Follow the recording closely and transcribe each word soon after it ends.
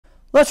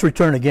Let's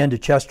return again to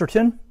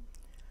Chesterton.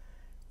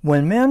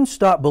 When men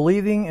stop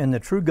believing in the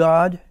true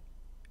God,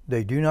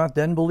 they do not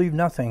then believe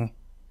nothing.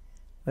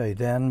 They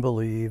then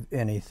believe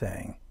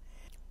anything.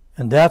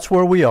 And that's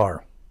where we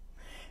are.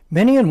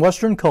 Many in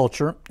Western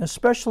culture,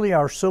 especially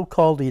our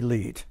so-called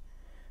elite,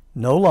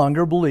 no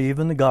longer believe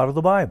in the God of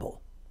the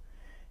Bible.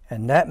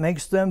 And that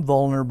makes them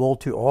vulnerable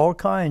to all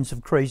kinds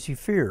of crazy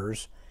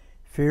fears,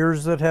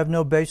 fears that have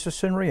no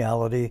basis in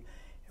reality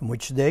and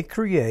which they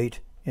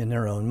create in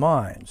their own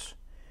minds.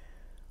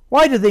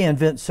 Why do they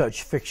invent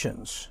such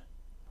fictions?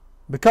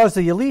 Because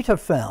the elite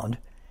have found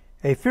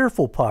a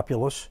fearful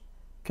populace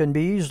can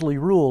be easily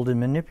ruled and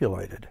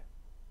manipulated.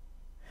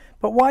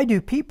 But why do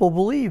people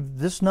believe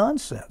this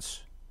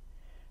nonsense?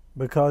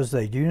 Because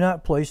they do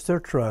not place their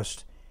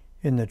trust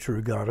in the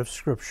true God of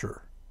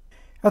Scripture.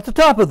 At the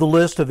top of the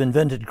list of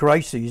invented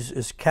crises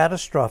is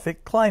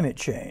catastrophic climate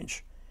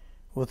change,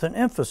 with an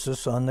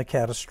emphasis on the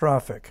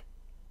catastrophic.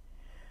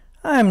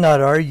 I am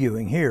not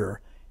arguing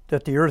here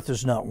that the earth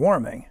is not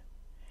warming.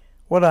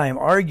 What I am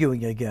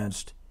arguing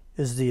against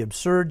is the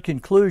absurd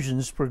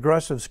conclusions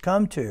progressives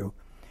come to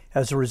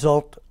as a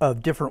result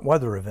of different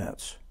weather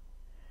events.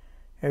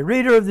 A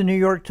reader of the New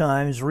York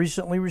Times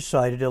recently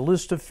recited a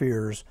list of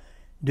fears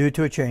due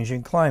to a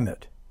changing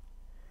climate.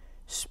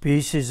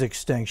 Species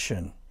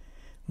extinction,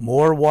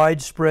 more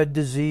widespread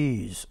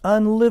disease,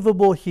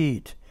 unlivable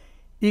heat,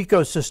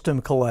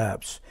 ecosystem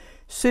collapse,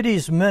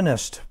 cities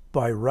menaced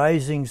by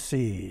rising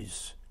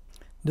seas.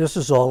 This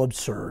is all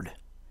absurd.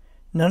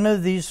 None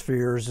of these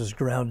fears is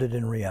grounded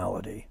in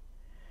reality.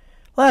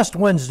 Last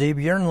Wednesday,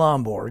 Bjorn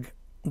Lomborg,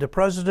 the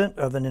president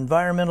of an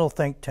environmental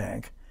think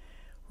tank,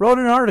 wrote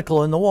an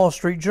article in the Wall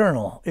Street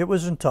Journal. It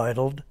was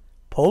entitled,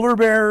 "Polar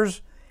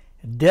Bears,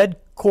 Dead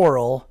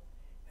Coral,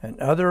 and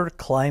Other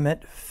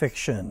Climate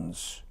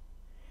Fictions."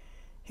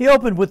 He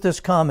opened with this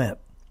comment,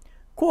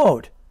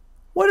 quote,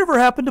 "Whatever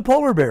happened to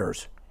polar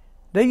bears?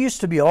 They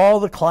used to be all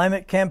the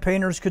climate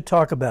campaigners could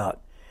talk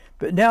about,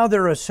 but now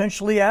they're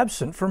essentially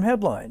absent from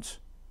headlines.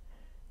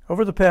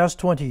 Over the past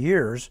 20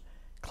 years,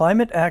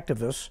 climate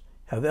activists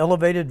have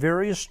elevated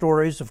various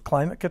stories of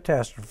climate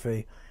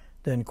catastrophe,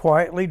 then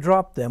quietly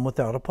dropped them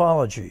without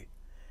apology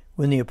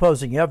when the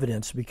opposing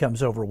evidence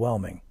becomes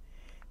overwhelming.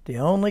 The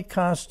only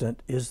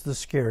constant is the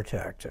scare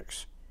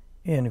tactics."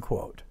 End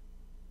quote.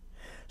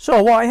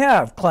 So why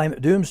have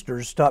climate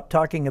doomsters stopped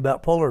talking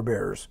about polar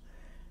bears?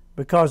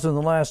 Because in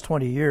the last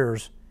 20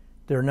 years,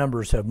 their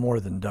numbers have more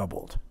than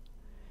doubled.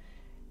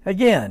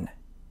 Again,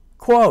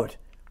 quote,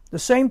 "The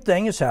same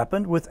thing has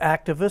happened with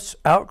activists'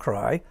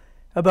 outcry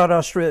about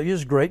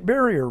Australia's Great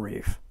Barrier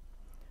Reef.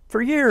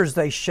 For years,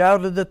 they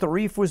shouted that the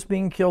reef was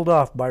being killed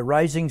off by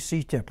rising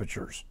sea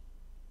temperatures."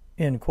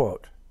 End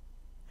quote.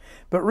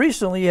 But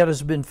recently it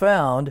has been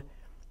found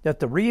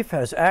that the reef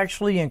has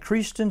actually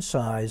increased in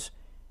size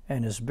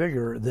and is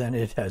bigger than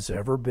it has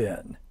ever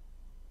been.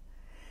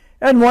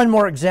 And one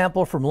more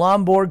example from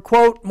Lomborg,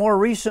 quote, "More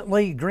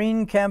recently,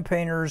 green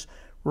campaigners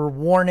were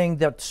warning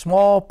that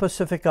small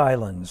Pacific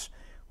islands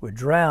would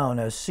drown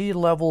as sea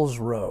levels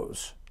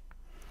rose.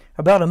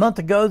 About a month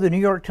ago, the New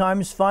York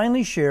Times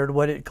finally shared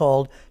what it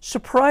called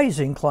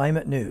surprising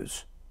climate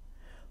news.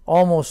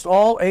 Almost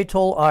all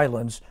atoll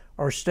islands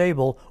are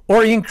stable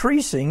or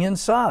increasing in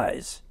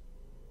size."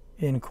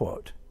 End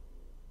quote.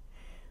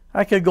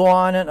 I could go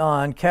on and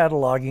on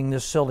cataloging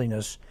this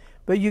silliness,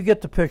 but you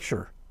get the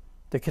picture.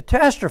 The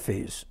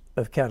catastrophes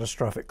of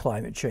catastrophic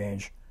climate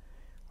change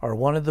are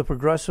one of the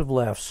progressive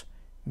left's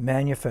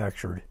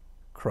manufactured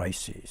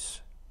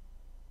crises.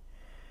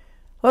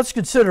 Let's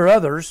consider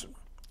others.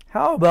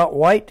 How about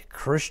white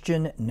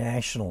Christian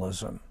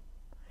nationalism?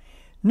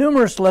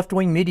 Numerous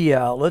left-wing media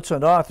outlets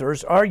and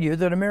authors argue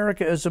that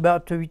America is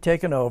about to be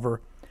taken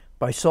over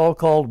by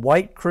so-called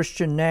white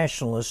Christian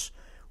nationalists,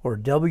 or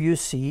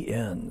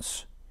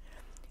WCNs.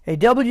 A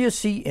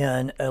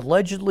WCN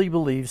allegedly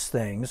believes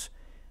things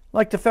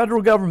like the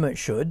federal government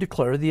should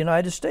declare the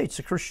United States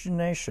a Christian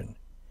nation,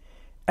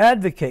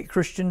 advocate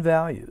Christian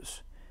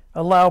values,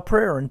 allow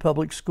prayer in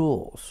public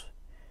schools,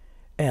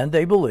 and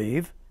they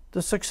believe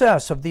the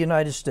success of the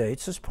United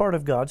States is part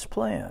of God's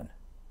plan.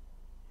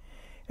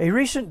 A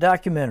recent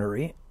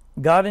documentary,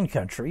 God and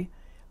Country,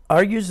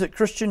 argues that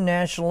Christian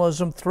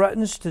nationalism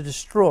threatens to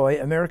destroy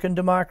American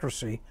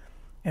democracy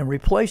and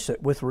replace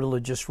it with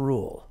religious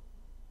rule.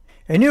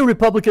 A new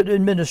Republican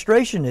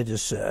administration, it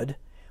is said,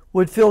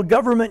 would fill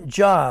government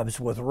jobs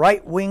with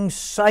right-wing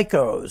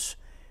psychos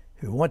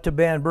who want to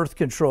ban birth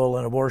control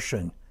and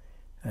abortion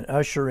and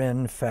usher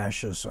in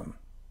fascism.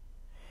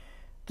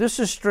 This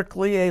is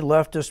strictly a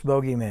leftist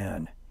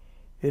bogeyman.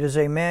 It is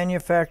a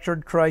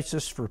manufactured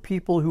crisis for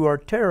people who are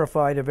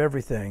terrified of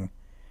everything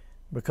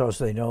because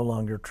they no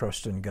longer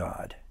trust in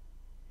God.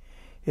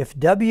 If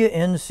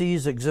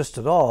WNCs exist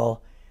at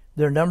all,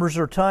 their numbers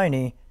are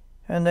tiny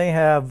and they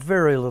have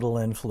very little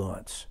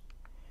influence.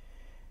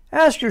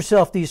 Ask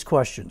yourself these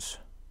questions.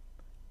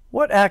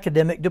 What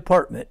academic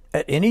department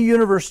at any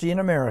university in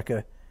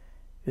America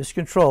is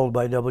controlled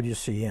by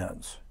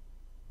WCNs?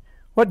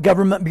 What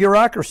government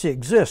bureaucracy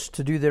exists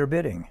to do their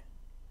bidding?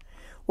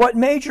 What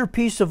major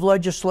piece of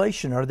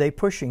legislation are they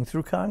pushing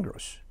through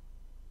Congress?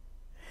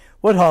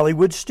 What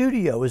Hollywood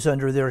studio is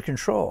under their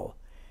control,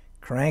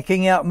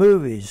 cranking out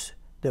movies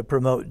that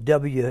promote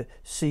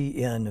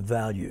WCN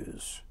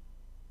values?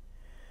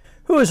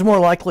 Who is more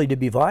likely to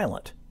be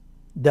violent,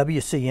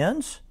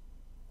 WCNs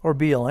or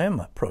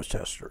BLM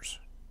protesters?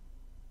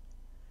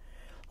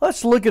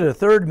 Let's look at a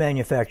third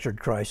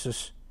manufactured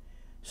crisis,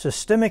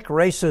 systemic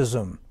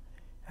racism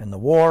and the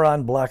war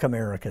on black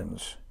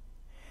Americans.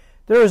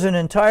 There is an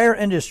entire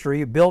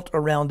industry built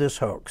around this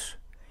hoax.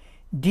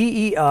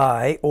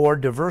 DEI, or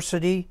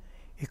diversity,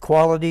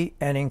 equality,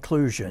 and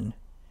inclusion,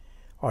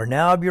 are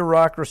now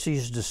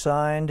bureaucracies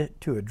designed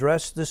to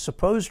address this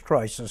supposed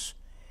crisis,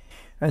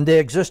 and they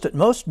exist at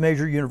most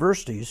major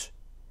universities,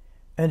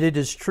 and it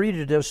is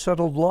treated as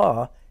settled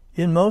law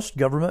in most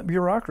government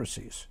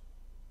bureaucracies.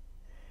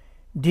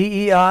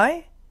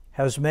 DEI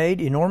has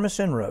made enormous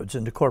inroads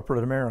into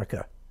corporate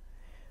America.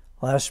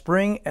 Last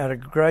spring, at a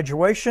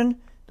graduation,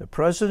 the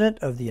President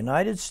of the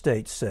United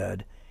States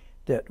said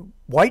that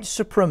white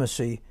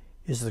supremacy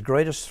is the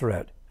greatest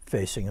threat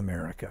facing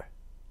America.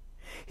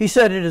 He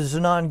said it is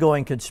an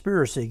ongoing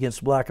conspiracy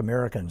against black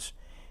Americans,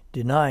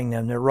 denying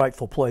them their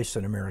rightful place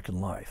in American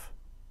life.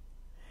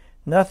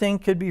 Nothing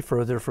could be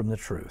further from the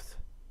truth.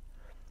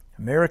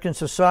 American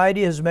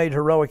society has made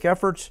heroic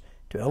efforts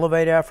to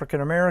elevate African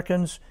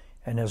Americans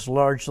and has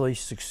largely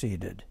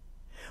succeeded.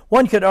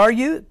 One could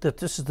argue that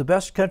this is the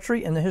best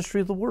country in the history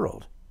of the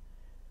world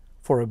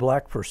for a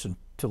black person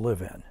to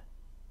live in.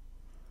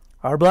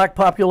 Our black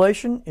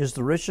population is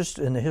the richest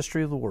in the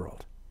history of the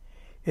world.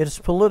 It is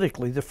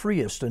politically the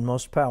freest and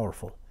most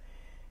powerful.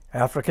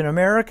 African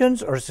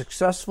Americans are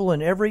successful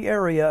in every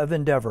area of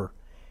endeavor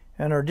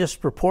and are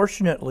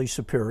disproportionately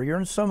superior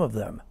in some of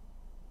them.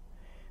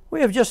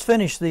 We have just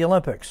finished the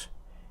Olympics,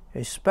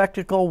 a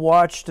spectacle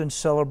watched and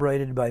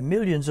celebrated by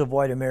millions of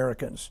white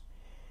Americans.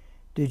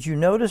 Did you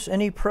notice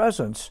any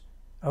presence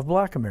of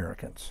black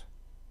Americans?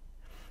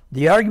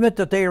 The argument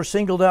that they are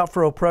singled out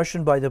for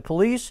oppression by the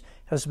police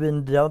has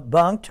been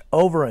debunked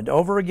over and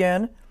over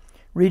again.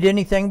 Read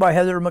anything by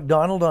Heather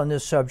McDonald on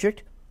this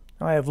subject.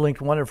 I have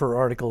linked one of her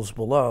articles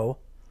below.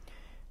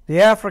 The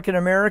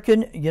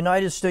African-American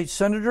United States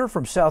Senator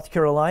from South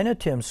Carolina,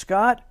 Tim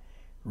Scott,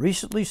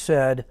 recently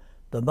said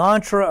the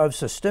mantra of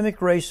systemic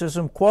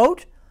racism,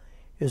 quote,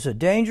 is a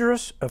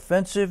dangerous,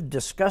 offensive,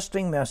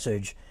 disgusting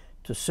message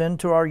to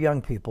send to our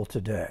young people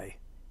today,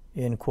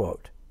 end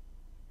quote.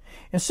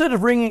 Instead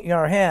of wringing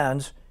our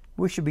hands,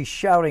 we should be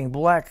shouting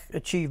black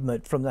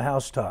achievement from the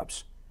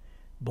housetops.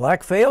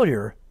 Black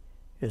failure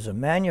is a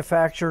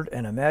manufactured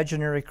and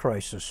imaginary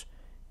crisis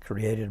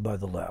created by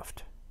the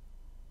left.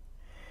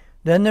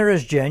 Then there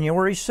is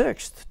January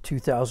 6th,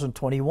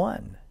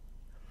 2021.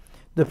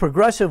 The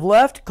progressive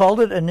left called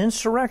it an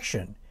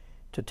insurrection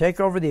to take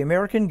over the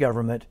American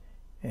government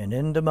and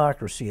end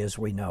democracy as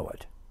we know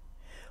it.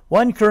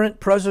 One current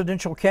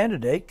presidential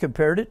candidate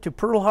compared it to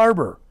Pearl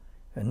Harbor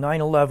and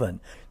 9/11.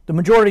 The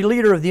majority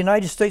leader of the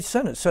United States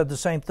Senate said the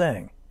same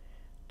thing.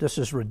 This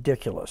is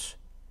ridiculous.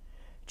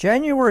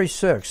 January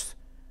 6th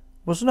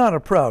was not a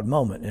proud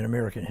moment in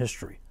American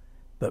history,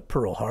 but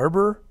Pearl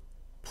Harbor,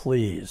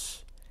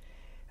 please.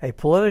 A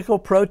political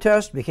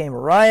protest became a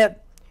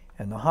riot,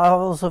 and the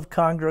halls of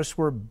Congress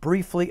were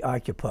briefly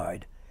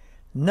occupied.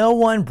 No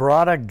one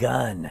brought a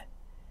gun.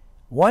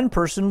 One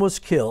person was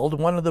killed,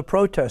 one of the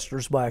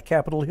protesters, by a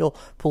Capitol Hill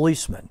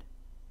policeman.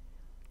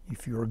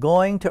 If you are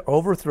going to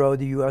overthrow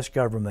the U.S.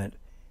 government,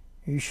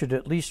 you should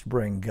at least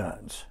bring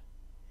guns.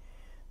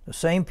 The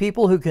same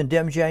people who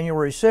condemned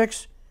January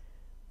 6th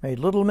made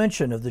little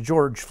mention of the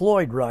George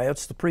Floyd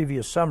riots the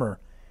previous summer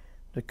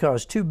that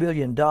caused $2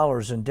 billion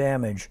in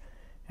damage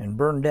and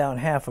burned down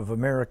half of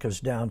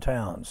America's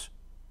downtowns.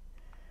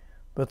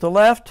 But the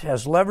left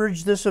has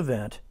leveraged this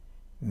event,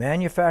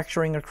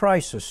 manufacturing a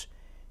crisis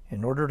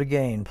in order to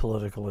gain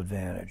political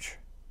advantage.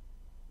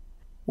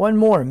 One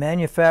more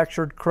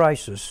manufactured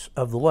crisis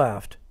of the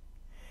left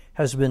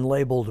has been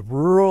labeled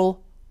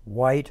rural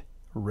white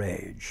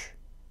rage.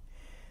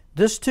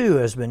 This too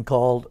has been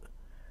called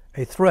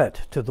a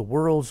threat to the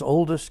world's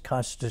oldest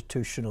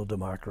constitutional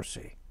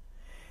democracy.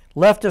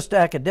 Leftist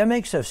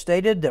academics have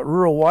stated that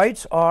rural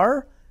whites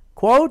are,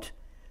 quote,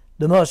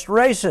 the most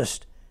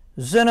racist,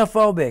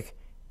 xenophobic,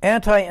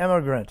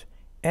 anti-immigrant,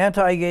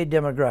 anti-gay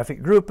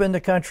demographic group in the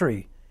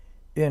country,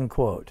 end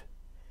quote.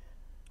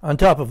 On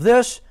top of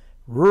this,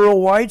 rural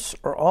whites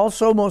are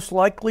also most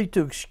likely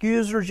to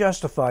excuse or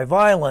justify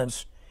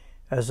violence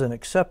as an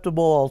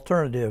acceptable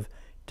alternative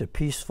to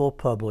peaceful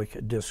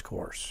public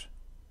discourse.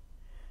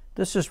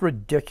 This is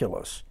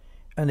ridiculous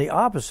and the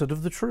opposite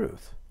of the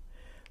truth.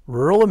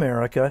 Rural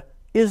America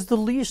is the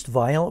least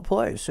violent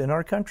place in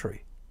our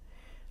country.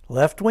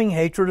 Left-wing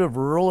hatred of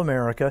rural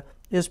America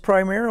is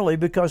primarily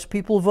because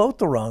people vote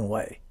the wrong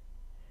way.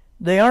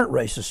 They aren't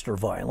racist or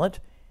violent.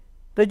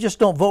 They just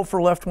don't vote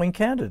for left-wing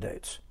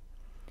candidates.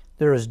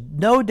 There is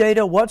no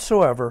data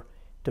whatsoever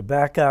to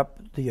back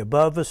up the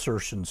above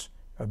assertions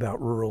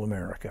about rural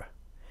America.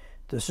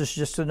 This is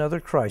just another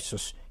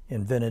crisis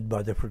invented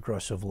by the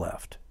progressive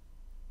left.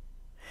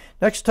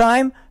 Next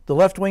time the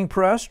left-wing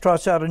press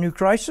trots out a new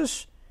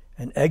crisis,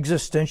 an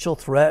existential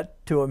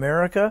threat to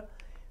America,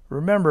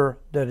 remember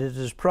that it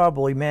is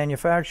probably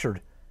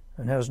manufactured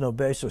and has no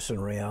basis in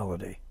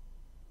reality.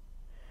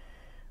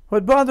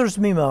 What bothers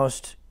me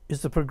most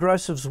is the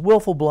progressives'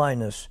 willful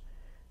blindness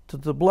to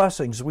the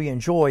blessings we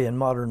enjoy in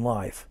modern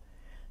life,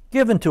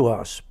 given to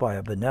us by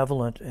a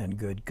benevolent and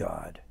good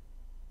God.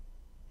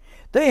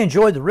 They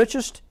enjoy the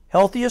richest,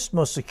 healthiest,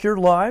 most secure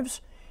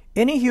lives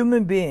any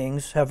human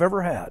beings have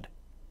ever had.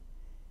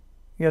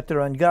 Yet their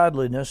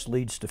ungodliness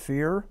leads to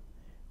fear,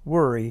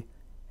 worry,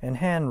 and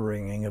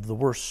hand-wringing of the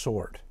worst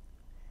sort.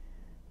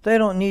 They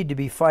don't need to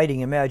be fighting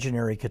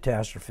imaginary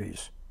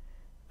catastrophes.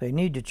 They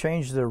need to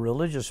change their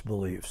religious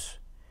beliefs.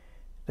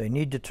 They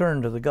need to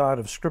turn to the God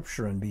of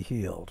Scripture and be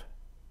healed.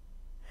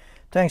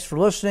 Thanks for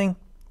listening.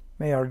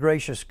 May our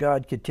gracious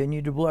God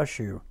continue to bless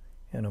you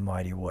in a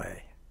mighty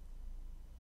way.